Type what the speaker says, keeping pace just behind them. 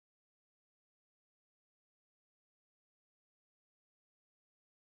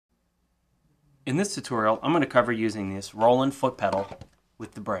In this tutorial, I'm going to cover using this roll-in foot pedal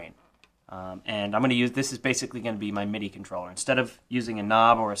with the brain. And I'm going to use, this is basically going to be my MIDI controller. Instead of using a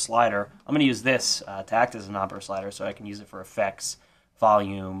knob or a slider, I'm going to use this to act as a knob or a slider so I can use it for effects,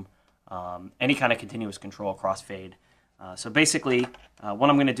 volume, any kind of continuous control, crossfade. So basically, what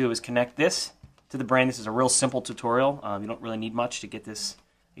I'm going to do is connect this to the brain. This is a real simple tutorial. You don't really need much to get this.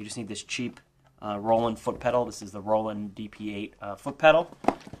 You just need this cheap roll-in foot pedal. This is the roll-in DP8 foot pedal.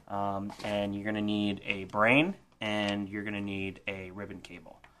 And you're going to need a brain, and you're going to need a ribbon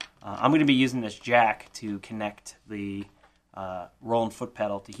cable. I'm going to be using this jack to connect the roll-in foot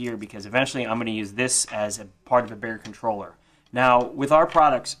pedal to here because eventually I'm going to use this as a part of a bigger controller. Now, with our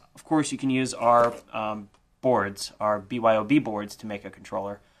products, of course, you can use our boards, our BYOB boards, to make a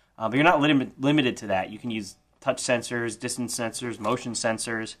controller. But you're not limited to that. You can use touch sensors, distance sensors, motion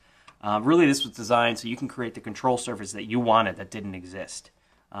sensors. Really, this was designed so you can create the control surface that you wanted that didn't exist.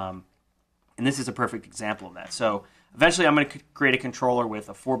 And this is a perfect example of that. So eventually I'm going to create a controller with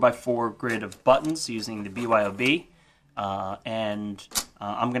a 4x4 grid of buttons using the BYOB. And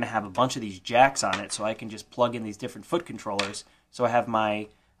I'm going to have a bunch of these jacks on it so I can just plug in these different foot controllers. So I have my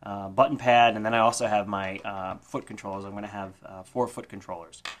button pad, and then I also have my foot controllers. I'm going to have 4 foot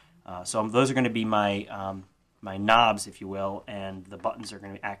controllers. So those are going to be my my knobs, if you will, and the buttons are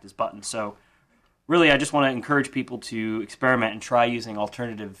going to act as buttons. So really, I just want to encourage people to experiment and try using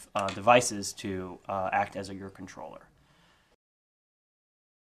alternative devices to act as your controller.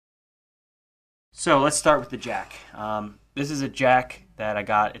 So let's start with the jack. This is a jack that I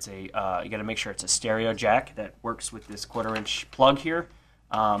got. It's a you got to make sure it's a stereo jack that works with this 1/4-inch plug here.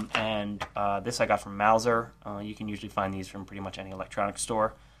 This I got from Mauser. You can usually find these from pretty much any electronics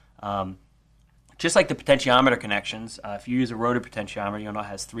store. Just like the potentiometer connections, if you use a rotary potentiometer, you'll know it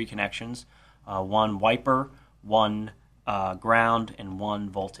has 3 connections. 1 wiper, 1 ground, and 1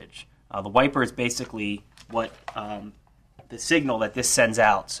 voltage. The wiper is basically what the signal that this sends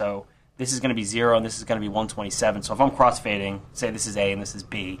out. So this is going to be 0 and this is going to be 127. So if I'm crossfading, say this is A and this is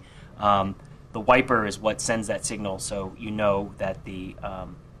B, the wiper is what sends that signal, so you know that the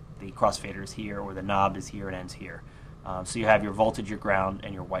crossfader is here or the knob is here and ends here. So you have your voltage, your ground,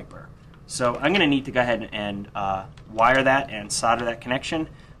 and your wiper. So I'm going to need to go ahead and wire that and solder that connection.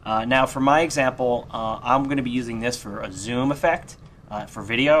 Now for my example, I'm going to be using this for a zoom effect, for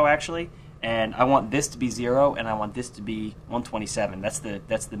video actually, and I want this to be 0 and I want this to be 127. That's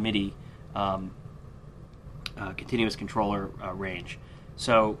the MIDI continuous controller range.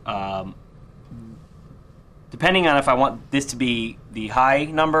 So depending on if I want this to be the high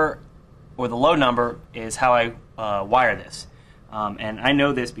number or the low number is how I wire this. And I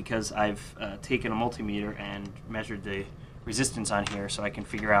know this because I've taken a multimeter and measured the resistance on here so I can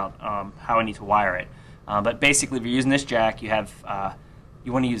figure out how I need to wire it. But basically, if you're using this jack, you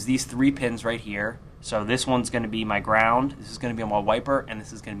want to use these 3 pins right here. So this one's going to be my ground, this is going to be my wiper, and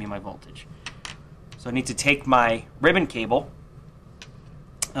this is going to be my voltage. So I need to take my ribbon cable.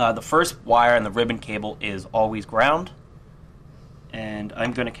 The first wire in the ribbon cable is always ground, and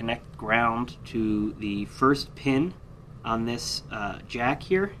I'm going to connect ground to the first pin on this jack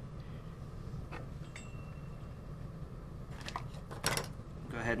here.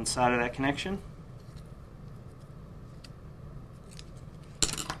 Go ahead and solder that connection.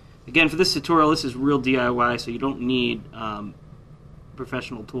 Again, for this tutorial, this is real DIY, so you don't need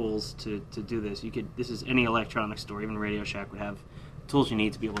professional tools to do this. This is any electronics store, even Radio Shack would have tools you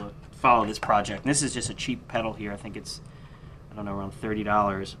need to be able to follow this project. And this is just a cheap pedal here. I think it's, I don't know, around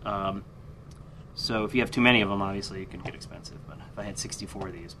 $30. So if you have too many of them, obviously it could get expensive. But if I had 64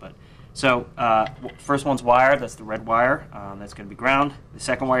 of these, so first one's wired. That's the red wire. That's going to be ground. The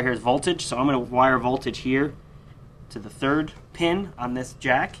second wire here is voltage. So I'm going to wire voltage here to the 3rd pin on this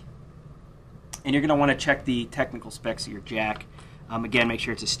jack. And you're going to want to check the technical specs of your jack. Again, make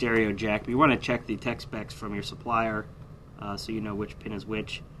sure it's a stereo jack. But you want to check the tech specs from your supplier so you know which pin is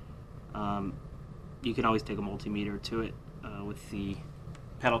which. You can always take a multimeter to it with the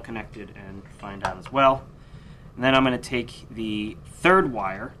pedal connected and find out as well. And then I'm going to take the 3rd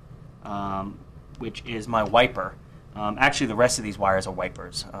wire, which is my wiper. Actually, the rest of these wires are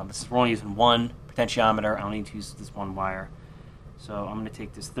wipers. We're only using 1 potentiometer. I only need to use this 1 wire. So I'm going to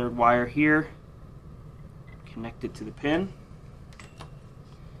take this 3rd wire here, connect it to the pin,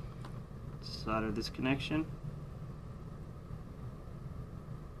 solder this connection.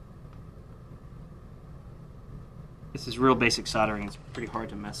 This is real basic soldering. It's pretty hard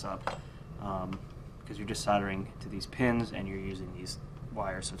to mess up because you're just soldering to these pins and you're using these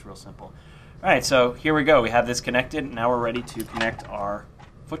wires, so it's real simple. Alright, so here we go. We have this connected. Now we're ready to connect our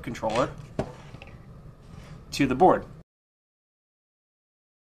foot controller to the board.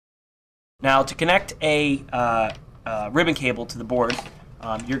 Now, to connect a ribbon cable to the board,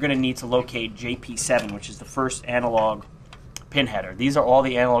 you're going to need to locate JP7, which is the first analog pin header. These are all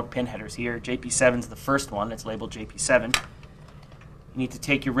the analog pin headers here. JP7 is the first one. It's labeled JP7. You need to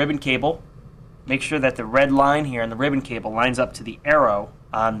take your ribbon cable, make sure that the red line here in the ribbon cable lines up to the arrow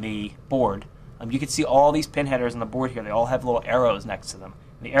on the board. You can see all these pin headers on the board here. They all have little arrows next to them.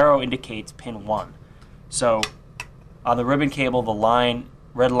 The arrow indicates pin 1. So on the ribbon cable, the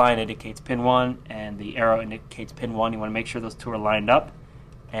red line indicates pin 1, and the arrow indicates pin 1. You want to make sure those two are lined up,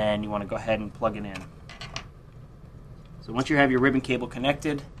 and you want to go ahead and plug it in. So once you have your ribbon cable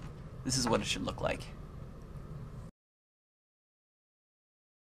connected, this is what it should look like.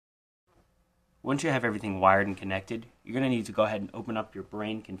 Once you have everything wired and connected, you're going to need to go ahead and open up your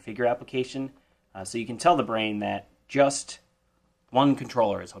Brain Configure application so you can tell the Brain that just one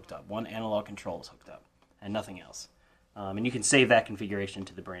controller is hooked up, one analog control is hooked up, and nothing else. And you can save that configuration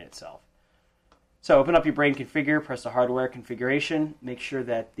to the Brain itself. So open up your Brain Configure, press the hardware configuration, make sure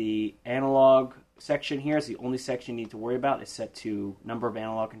that the analog section here is the only section you need to worry about. It's set to number of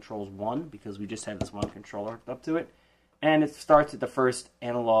analog controls 1 because we just have this one controller hooked up to it. And it starts at the first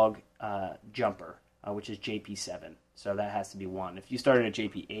analog jumper, which is JP7. So that has to be 1. If you started at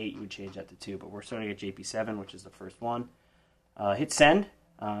JP8, you would change that to 2. But we're starting at JP7, which is the first one. Hit send.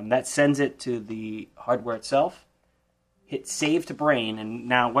 That sends it to the hardware itself. Hit save to Brain. And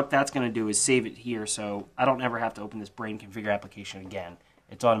now what that's going to do is save it here. So I don't ever have to open this Brain Configure application again.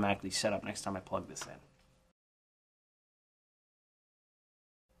 It's automatically set up next time I plug this in.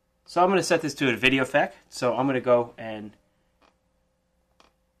 So I'm going to set this to a video effect. So I'm going to go here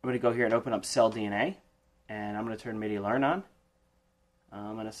and open up Cell DNA, and I'm going to turn MIDI Learn on.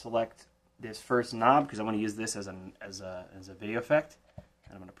 I'm going to select this first knob because I want to use this as a video effect,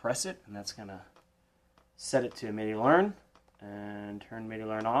 and I'm going to press it, and that's going to set it to MIDI Learn and turn MIDI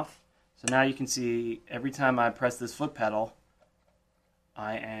Learn off. So now you can see every time I press this foot pedal,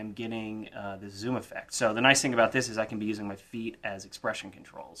 I am getting this zoom effect. So the nice thing about this is I can be using my feet as expression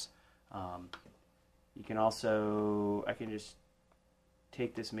controls. You can also, I can just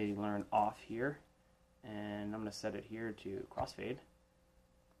take this MIDI Learn off here, and I'm going to set it here to crossfade.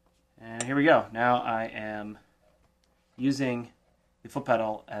 And here we go. Now I am using the foot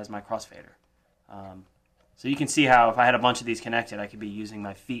pedal as my crossfader. So you can see how if I had a bunch of these connected, I could be using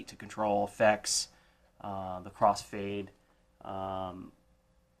my feet to control effects, the crossfade,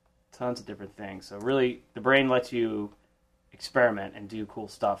 tons of different things. So really, the Brain lets you experiment and do cool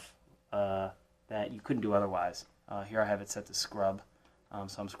stuff that you couldn't do otherwise. Here I have it set to scrub.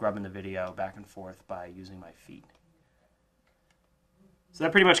 So I'm scrubbing the video back and forth by using my feet. So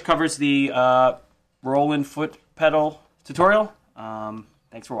that pretty much covers the roll-in foot pedal tutorial.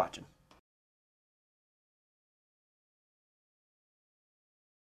 Thanks for watching.